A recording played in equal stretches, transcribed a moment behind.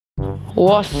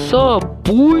What's up,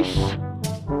 boys?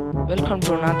 Welcome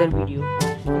to another video.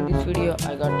 In this video,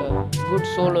 I got a good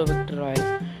solo victory.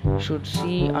 You should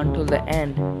see until the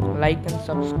end. Like and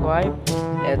subscribe.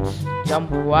 Let's jump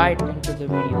right into the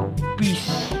video.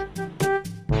 Peace.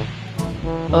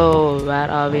 Oh,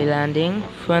 where are we landing?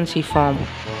 Frenzy Farm.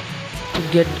 To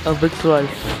get a victory,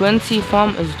 Frenzy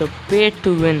Farm is the pay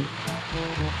to win,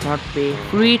 not pay,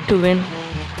 free to win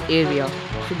area.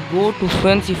 So go to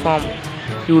Frenzy Farm.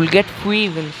 You will get free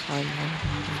wins. I'm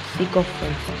sick of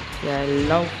Frenzy. Yeah, I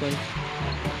love Frenzy.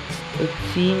 It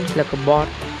seems like a bot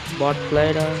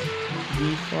glider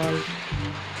default.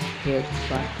 Here it's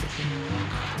back.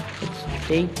 Let's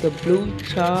take the blue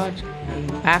charge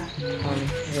and back on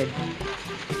his head.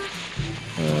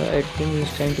 I think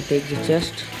he's trying to take the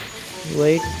chest.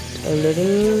 Wait a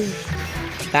little.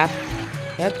 Tap.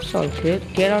 That's all.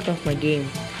 Get out of my game.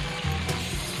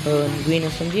 Green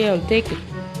SMG, I'll take it.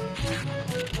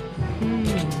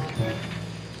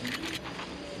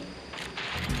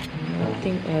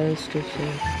 Nothing else to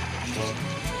say.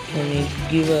 Can you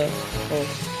give a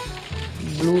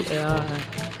blue AR?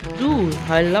 Dude,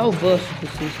 I love burst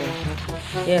precision.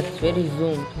 Yeah, it's very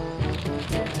zoomed.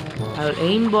 I'll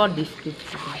aimbot this.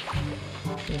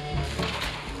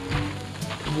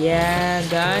 Yeah,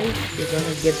 guys, we're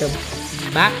gonna get the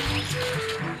back.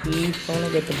 He's gonna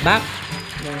get the back.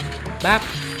 No, back.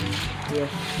 Yes.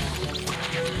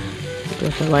 It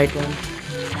was the right one.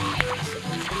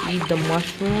 Eat the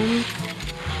mushrooms.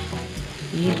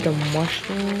 Eat the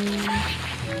mushrooms.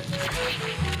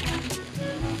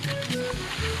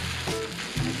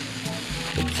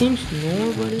 It seems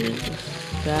nobody is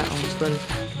there on front.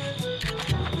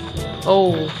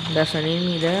 Oh, there's an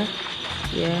enemy there.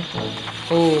 Yeah.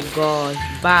 Oh gosh,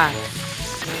 bats.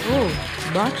 Oh,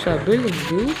 bats are building,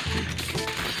 dude.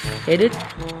 Edit.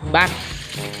 Bat.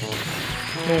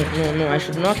 No, I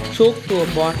should not choke to a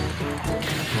bot.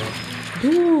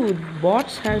 Dude,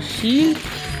 bots have shield.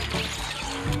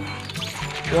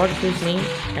 What's his name?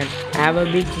 An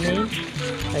Arabic name?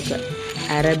 Like an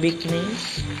Arabic name?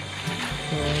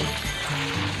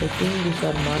 I think these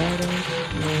are Marathas.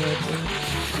 No, I think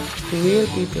real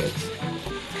people.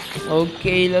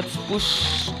 Okay, let's push.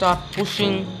 Start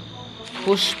pushing.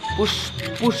 Push.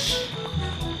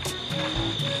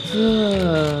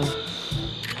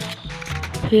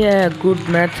 Yeah, good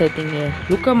match I think. Yeah.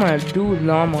 Look at my dude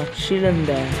llama chilling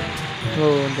there.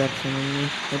 Oh, that's an enemy.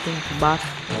 I think it's bot.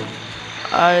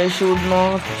 I should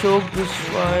not choke this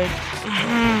fight.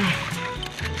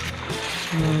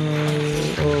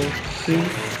 Oh,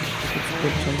 please. Let's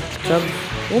put some chubs.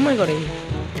 Oh my god.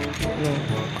 No.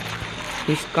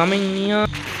 He's coming near.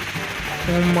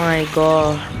 Oh my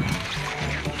god.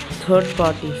 Third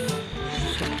party.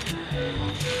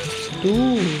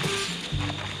 Dude.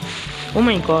 Oh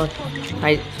my god.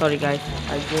 Sorry guys.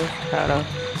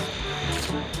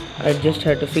 I just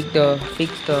had to fix the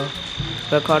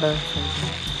recorder.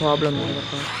 Problem with the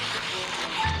recorder.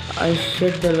 I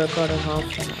shut the recorder off.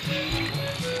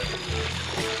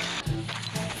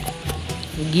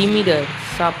 Give me the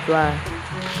supply.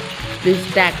 Please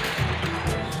stack.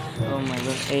 Oh my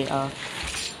god, AR.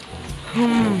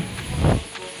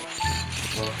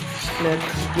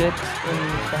 Let's get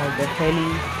inside the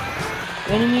heli.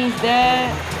 Enemies there.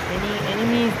 Any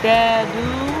enemies there,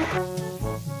 dude?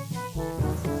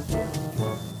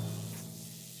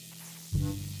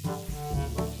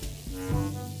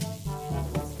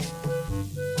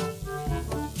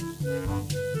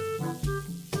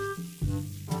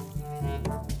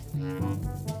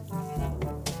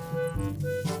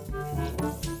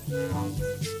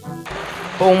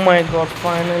 Oh my god,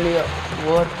 finally a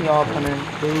worthy opponent,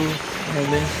 dude. I've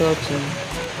been searching.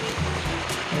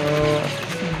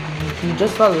 You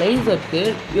just got laser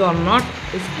kid. You are not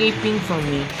escaping from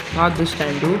me. Not this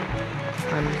time, dude.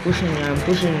 I'm pushing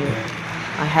you.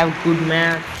 I have good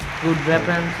math, good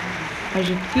weapons. I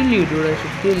should kill you, dude.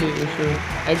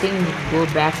 I think go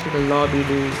back to the lobby,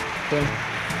 dude. Okay.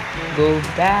 Go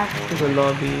back to the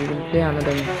lobby. We'll play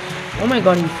another one. Oh my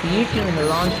god, he's eating the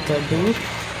launch pad, dude.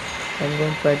 I'm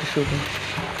going to try to shoot him.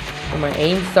 Oh, my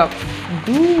aim sucks.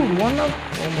 Dude, oh my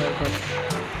god.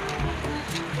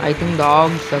 I think the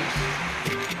AUG sucks.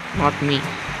 Not me.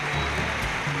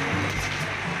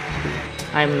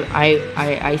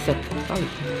 I suck. Sorry.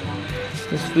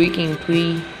 This freaking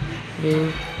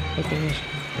dude. I think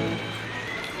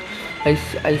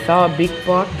I saw a big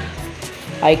pot.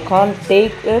 I can't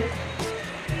take it.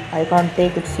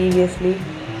 Seriously.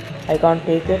 I can't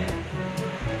take it.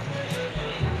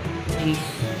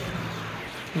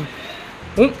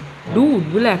 Dude,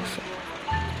 relax.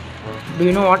 Do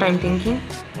you know what I'm thinking?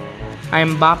 I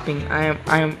am bopping. I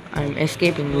am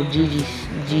escaping. Good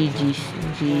GG's.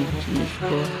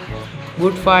 Bro.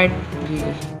 Good fight.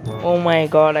 GG's. Oh my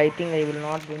god, I think I will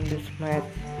not win this match.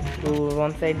 Dude,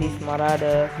 one side these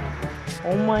marauders.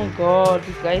 Oh my god,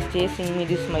 this guy is chasing me.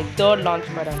 This is my third launch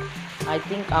pad. I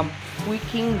think I'm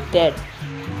freaking dead.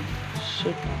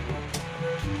 Shit.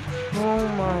 Oh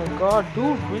my god,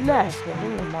 dude, relax. I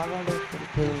think the marauders will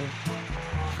kill me.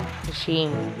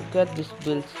 Shame. Look at this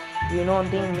build. You know,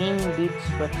 they meme beats,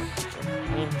 but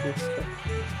meme beats.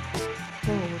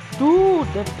 Oh, dude,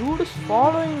 that dude is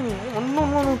following me. Oh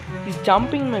no. He's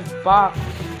jumping my back.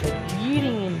 Like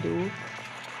leading in, dude.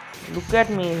 Look at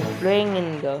me playing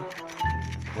in the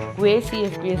quasi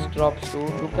FPS drops,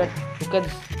 dude. Look at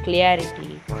this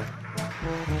clarity.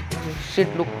 Shit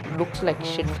looks like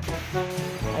shit.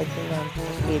 I think I'm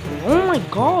escaping. Oh my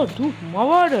god, dude,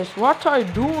 Mavadas, what are you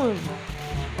doing?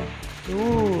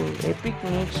 Dude, Epic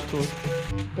needs to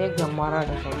take the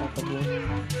Maradas out of the game.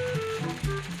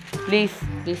 Please,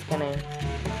 can I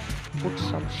put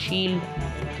some shield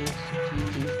in this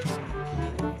GG?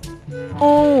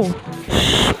 Oh,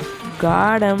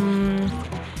 got him.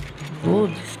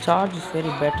 Dude, this charge is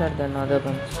very better than other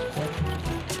ones.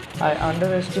 I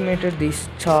underestimated this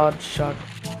charge shot.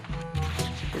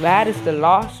 Where is the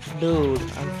last dude?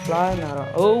 I'm flying around.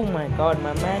 Oh my god,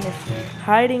 my man is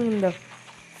hiding in the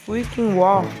freaking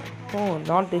wall. Oh,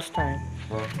 not this time.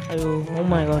 Oh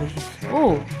my god.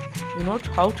 Oh, you know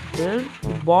how to build?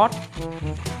 You bought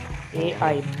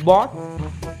AI bot.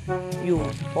 You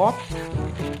bot.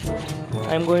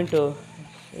 I'm going to.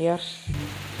 Yes.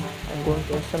 I'm going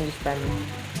to SM this time.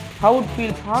 How it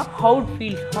feels, huh? How it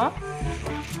feels, huh?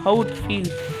 How it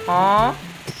feels, huh?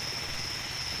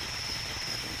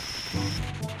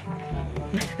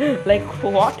 Like,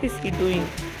 what is he doing?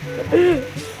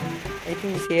 I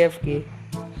think he's AFK.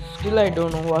 Still, I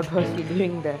don't know what was he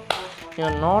doing there.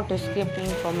 You're not escaping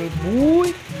from me,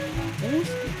 boy.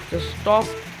 Just stop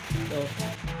the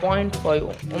point for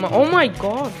you. Oh my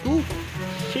god, dude.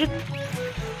 Shit.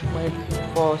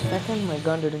 For a second, my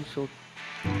gun didn't shoot.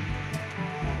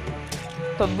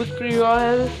 The victory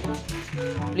royale.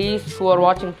 Please, who are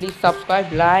watching, please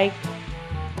subscribe, like.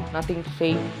 Nothing to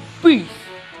say. Peace.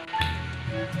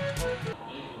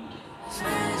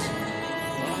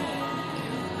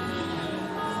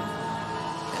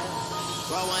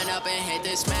 Growing up and hit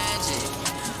this magic.